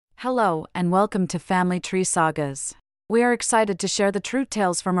Hello and welcome to Family Tree Sagas. We are excited to share the true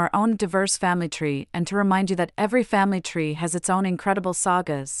tales from our own diverse family tree and to remind you that every family tree has its own incredible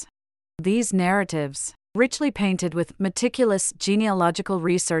sagas. These narratives, richly painted with meticulous genealogical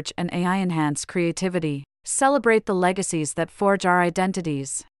research and AI-enhanced creativity, celebrate the legacies that forge our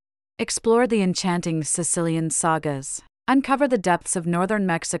identities. Explore the enchanting Sicilian sagas, uncover the depths of northern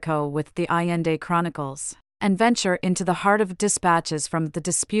Mexico with the Allende Chronicles, and venture into the heart of dispatches from the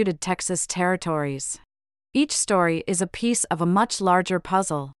disputed Texas territories. Each story is a piece of a much larger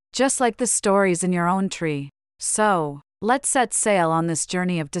puzzle, just like the stories in your own tree. So, let's set sail on this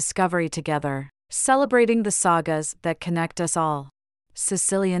journey of discovery together, celebrating the sagas that connect us all.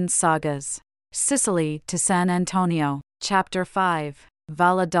 Sicilian Sagas. Sicily to San Antonio. Chapter 5.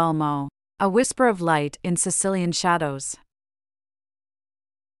 Valledolmo. A whisper of light in Sicilian shadows.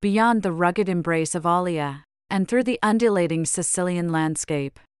 Beyond the rugged embrace of Alia, and through the undulating Sicilian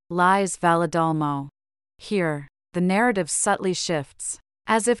landscape, lies Valledolmo. Here, the narrative subtly shifts,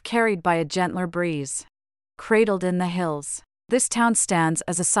 as if carried by a gentler breeze. Cradled in the hills, this town stands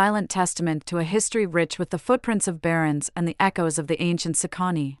as a silent testament to a history rich with the footprints of barons and the echoes of the ancient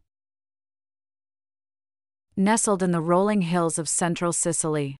Sicani. Nestled in the rolling hills of central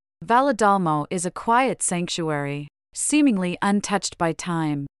Sicily, Valledolmo is a quiet sanctuary, seemingly untouched by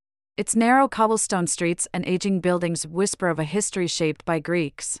time. Its narrow cobblestone streets and aging buildings whisper of a history shaped by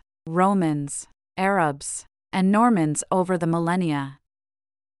Greeks, Romans, Arabs, and Normans over the millennia.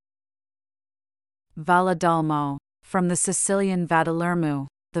 Valledolmo, from the Sicilian Valledolmo,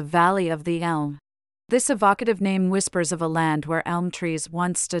 the Valley of the Elm. This evocative name whispers of a land where elm trees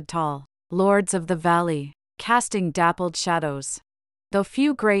once stood tall, lords of the valley, casting dappled shadows. Though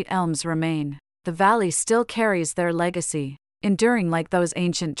few great elms remain, the valley still carries their legacy, enduring like those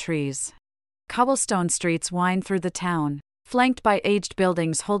ancient trees. Cobblestone streets wind through the town, flanked by aged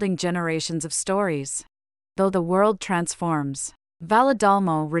buildings holding generations of stories. Though the world transforms,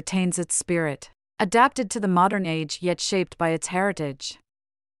 Valledolmo retains its spirit, adapted to the modern age yet shaped by its heritage.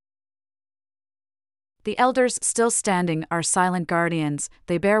 The elders still standing are silent guardians,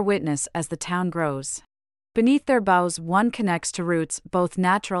 they bear witness as the town grows. Beneath their boughs one connects to roots both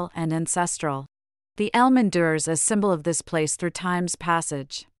natural and ancestral. The elm endures as symbol of this place through time's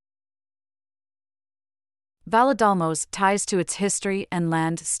passage. Valledolmo's ties to its history and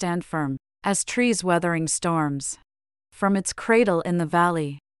land stand firm, as trees weathering storms. From its cradle in the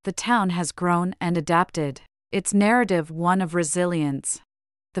valley, the town has grown and adapted, its narrative one of resilience.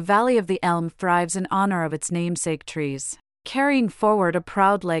 The Valley of the Elm thrives in honor of its namesake trees, carrying forward a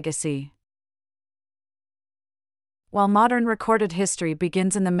proud legacy. While modern recorded history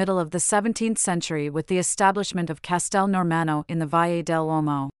begins in the middle of the 17th century with the establishment of Castel Normanno in the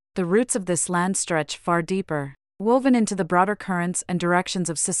Valledolmo, the roots of this land stretch far deeper, woven into the broader currents and directions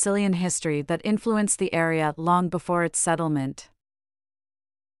of Sicilian history that influenced the area long before its settlement.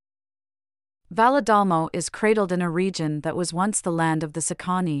 Valledolmo is cradled in a region that was once the land of the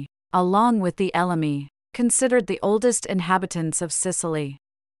Sicani, along with the Elmi, considered the oldest inhabitants of Sicily.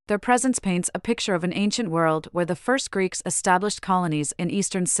 Their presence paints a picture of an ancient world where the first Greeks established colonies in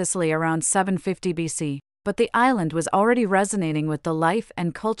eastern Sicily around 750 BC, but the island was already resonating with the life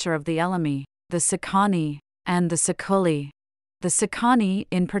and culture of the Elmi, the Sicani, and the Siculi. The Sicani,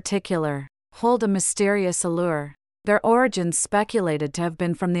 in particular, hold a mysterious allure, their origins speculated to have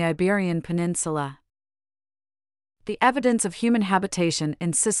been from the Iberian Peninsula. The evidence of human habitation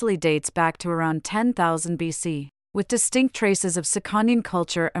in Sicily dates back to around 10,000 BC. With distinct traces of Sicanian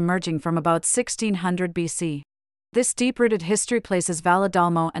culture emerging from about 1600 BC. This deep-rooted history places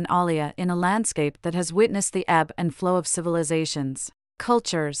Valledolmo and Alia in a landscape that has witnessed the ebb and flow of civilizations,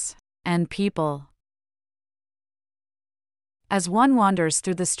 cultures, and people. As one wanders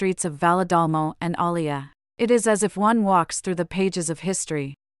through the streets of Valledolmo and Alia, it is as if one walks through the pages of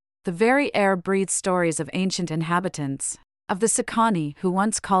history. The very air breathes stories of ancient inhabitants, of the Sicani who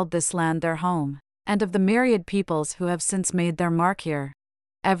once called this land their home, and of the myriad peoples who have since made their mark here.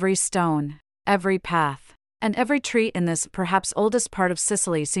 Every stone, every path, and every tree in this perhaps oldest part of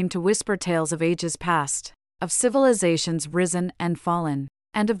Sicily seem to whisper tales of ages past, of civilizations risen and fallen,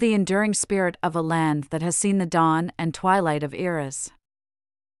 and of the enduring spirit of a land that has seen the dawn and twilight of eras.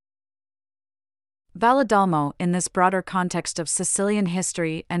 Valledolmo, in this broader context of Sicilian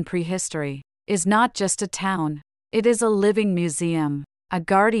history and prehistory, is not just a town, it is a living museum, a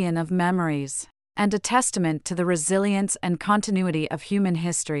guardian of memories, and a testament to the resilience and continuity of human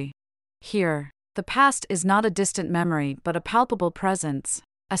history. Here, the past is not a distant memory but a palpable presence,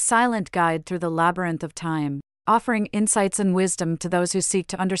 a silent guide through the labyrinth of time, offering insights and wisdom to those who seek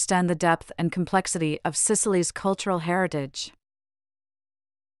to understand the depth and complexity of Sicily's cultural heritage.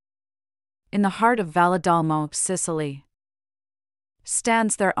 in the heart of Valledolmo, Sicily,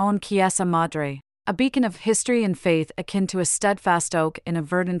 stands their own Chiesa Madre, a beacon of history and faith akin to a steadfast oak in a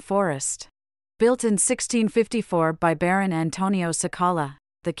verdant forest. Built in 1654 by Baron Antonio Sicala,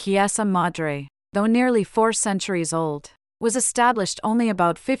 the Chiesa Madre, though nearly 4 centuries old, was established only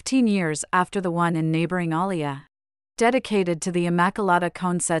about 15 years after the one in neighboring Alia. Dedicated to the Immacolata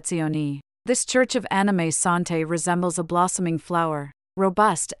Concezione, this church of Anime Sante resembles a blossoming flower,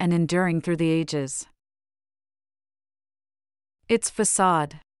 robust and enduring through the ages. Its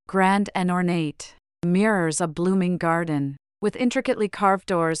facade, grand and ornate, mirrors a blooming garden, with intricately carved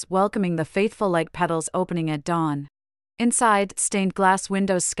doors welcoming the faithful like petals opening at dawn. Inside, stained glass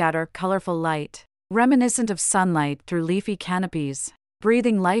windows scatter colorful light, reminiscent of sunlight through leafy canopies,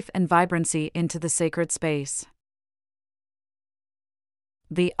 breathing life and vibrancy into the sacred space.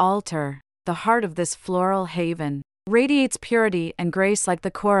 The altar, the heart of this floral haven, radiates purity and grace like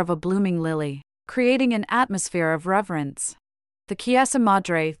the core of a blooming lily, creating an atmosphere of reverence. The Chiesa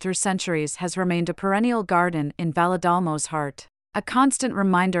Madre through centuries has remained a perennial garden in Valledolmo's heart, a constant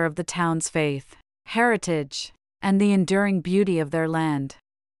reminder of the town's faith, heritage, and the enduring beauty of their land.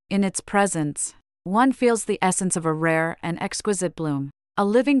 In its presence, one feels the essence of a rare and exquisite bloom, a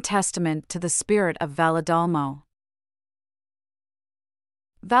living testament to the spirit of Valledolmo.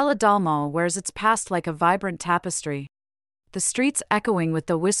 Valledolmo wears its past like a vibrant tapestry. The streets echoing with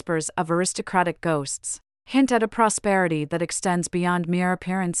the whispers of aristocratic ghosts hint at a prosperity that extends beyond mere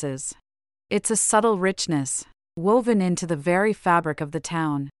appearances. It's a subtle richness, woven into the very fabric of the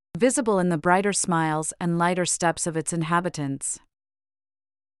town, visible in the brighter smiles and lighter steps of its inhabitants.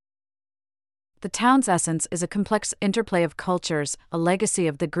 The town's essence is a complex interplay of cultures, a legacy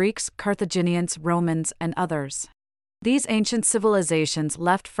of the Greeks, Carthaginians, Romans, and others. These ancient civilizations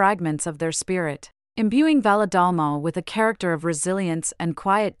left fragments of their spirit, imbuing Valledolmo with a character of resilience and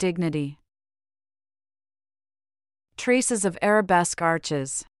quiet dignity. Traces of arabesque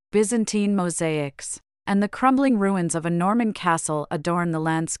arches, Byzantine mosaics, and the crumbling ruins of a Norman castle adorn the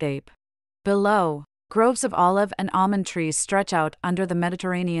landscape. Below, groves of olive and almond trees stretch out under the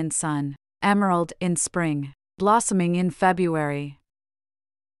Mediterranean sun, emerald in spring, blossoming in February.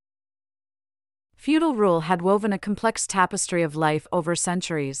 Feudal rule had woven a complex tapestry of life over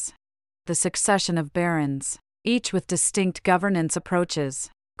centuries. The succession of barons, each with distinct governance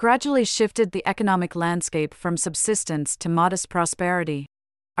approaches, gradually shifted the economic landscape from subsistence to modest prosperity.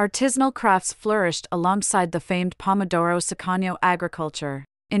 Artisanal crafts flourished alongside the famed Pomodoro Sicanian agriculture,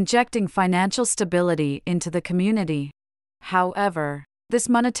 injecting financial stability into the community. However, this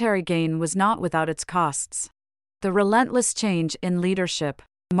monetary gain was not without its costs. The relentless change in leadership,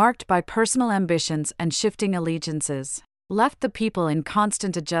 marked by personal ambitions and shifting allegiances, left the people in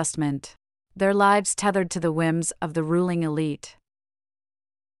constant adjustment, their lives tethered to the whims of the ruling elite.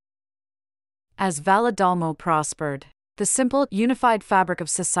 As Valledolmo prospered, the simple, unified fabric of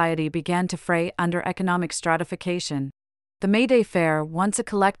society began to fray under economic stratification. The May Day Fair, once a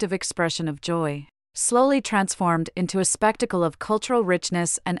collective expression of joy, slowly transformed into a spectacle of cultural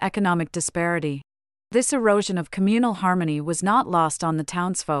richness and economic disparity. This erosion of communal harmony was not lost on the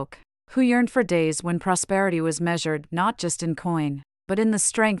townsfolk, who yearned for days when prosperity was measured not just in coin, but in the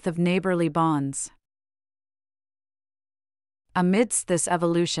strength of neighborly bonds. Amidst this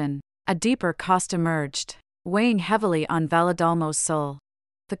evolution, a deeper cost emerged, weighing heavily on Valledolmo's soul.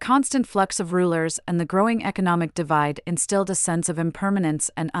 The constant flux of rulers and the growing economic divide instilled a sense of impermanence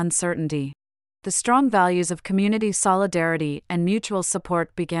and uncertainty. The strong values of community solidarity and mutual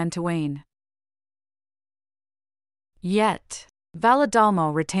support began to wane. Yet,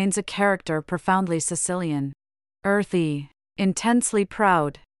 Valledolmo retains a character profoundly Sicilian. Earthy, intensely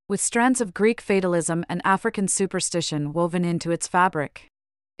proud, with strands of Greek fatalism and African superstition woven into its fabric.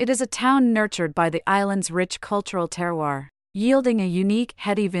 It is a town nurtured by the island's rich cultural terroir, yielding a unique,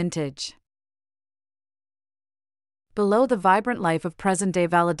 heady vintage. Below the vibrant life of present-day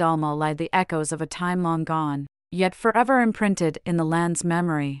Valledolmo lie the echoes of a time long gone, yet forever imprinted in the land's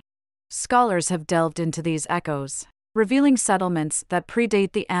memory. Scholars have delved into these echoes, revealing settlements that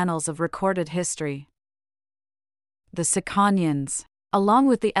predate the annals of recorded history. The Sicanians, along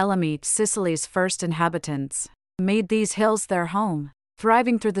with the Elamites, Sicily's first inhabitants, made these hills their home,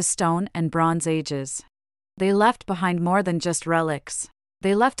 thriving through the Stone and Bronze Ages. They left behind more than just relics.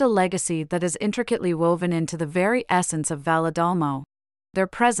 They left a legacy that is intricately woven into the very essence of Valledolmo. Their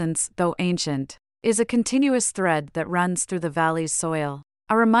presence, though ancient, is a continuous thread that runs through the valley's soil,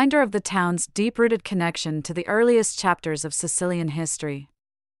 a reminder of the town's deep-rooted connection to the earliest chapters of Sicilian history.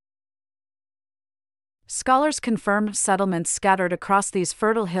 Scholars confirm settlements scattered across these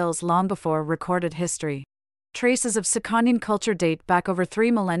fertile hills long before recorded history. Traces of Sicanian culture date back over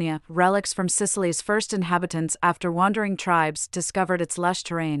 3 millennia, relics from Sicily's first inhabitants after wandering tribes discovered its lush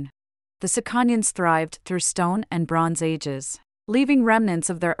terrain. The Sicanians thrived through Stone and Bronze Ages, leaving remnants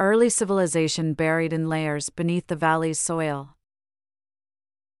of their early civilization buried in layers beneath the valley's soil.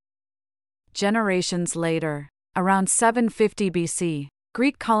 Generations later, around 750 BC,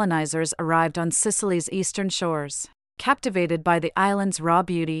 Greek colonizers arrived on Sicily's eastern shores, captivated by the island's raw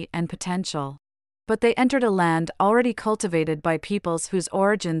beauty and potential. But they entered a land already cultivated by peoples whose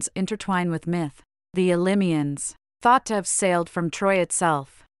origins intertwine with myth. The Elymians, thought to have sailed from Troy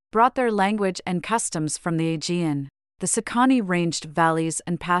itself, brought their language and customs from the Aegean. The Sicani ranged valleys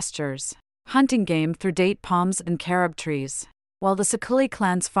and pastures, hunting game through date palms and carob trees, while the Sicily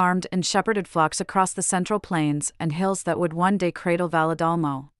clans farmed and shepherded flocks across the central plains and hills that would one day cradle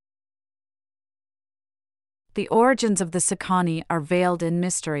Valledolmo. The origins of the Sicani are veiled in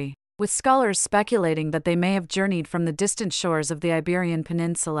mystery, with scholars speculating that they may have journeyed from the distant shores of the Iberian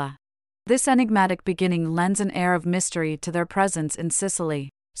Peninsula. This enigmatic beginning lends an air of mystery to their presence in Sicily,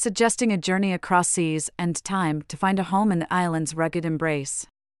 suggesting a journey across seas and time to find a home in the island's rugged embrace.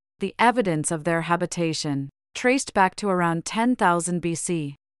 The evidence of their habitation, traced back to around 10,000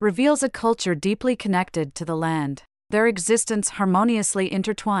 BC, reveals a culture deeply connected to the land, their existence harmoniously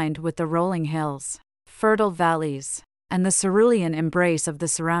intertwined with the rolling hills, fertile valleys, and the cerulean embrace of the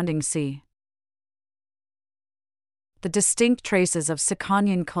surrounding sea. The distinct traces of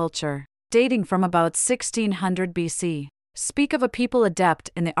Sicanian culture, dating from about 1600 BC, speak of a people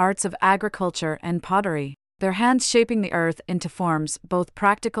adept in the arts of agriculture and pottery, their hands shaping the earth into forms both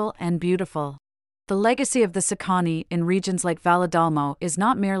practical and beautiful. The legacy of the Sicani in regions like Valledolmo is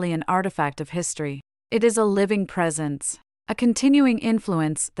not merely an artifact of history, it is a living presence, a continuing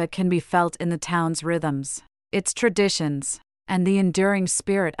influence that can be felt in the town's rhythms, its traditions, and the enduring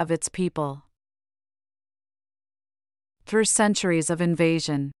spirit of its people. Through centuries of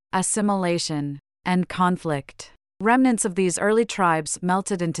invasion, assimilation, and conflict, remnants of these early tribes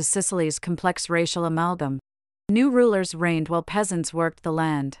melted into Sicily's complex racial amalgam. New rulers reigned while peasants worked the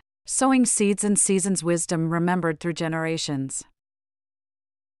land, sowing seeds and seasons wisdom remembered through generations.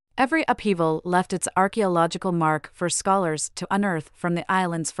 Every upheaval left its archaeological mark for scholars to unearth from the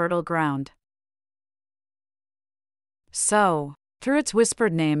island's fertile ground. So, through its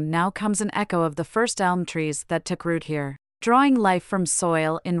whispered name now comes an echo of the first elm trees that took root here, drawing life from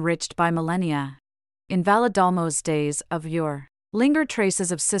soil enriched by millennia. In Valledolmo's days of yore, linger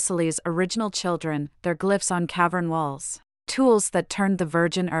traces of Sicily's original children, their glyphs on cavern walls, tools that turned the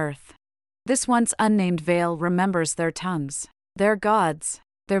virgin earth. This once unnamed vale remembers their tongues, their gods,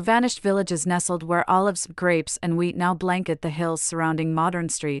 their vanished villages nestled where olives, grapes, and wheat now blanket the hills surrounding modern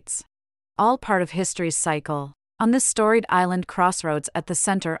streets. All part of history's cycle, on this storied island crossroads at the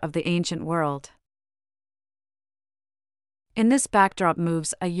center of the ancient world. In this backdrop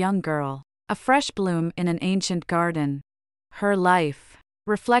moves a young girl, a fresh bloom in an ancient garden. Her life,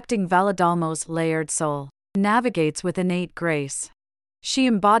 reflecting Valledolmo's layered soul, navigates with innate grace. She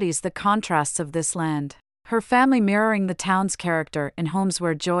embodies the contrasts of this land, her family mirroring the town's character in homes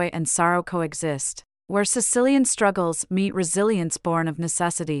where joy and sorrow coexist, where Sicilian struggles meet resilience born of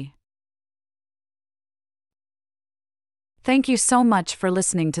necessity. Thank you so much for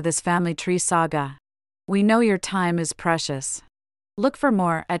listening to this family tree saga. We know your time is precious. Look for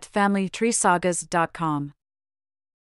more at familytreesagas.com.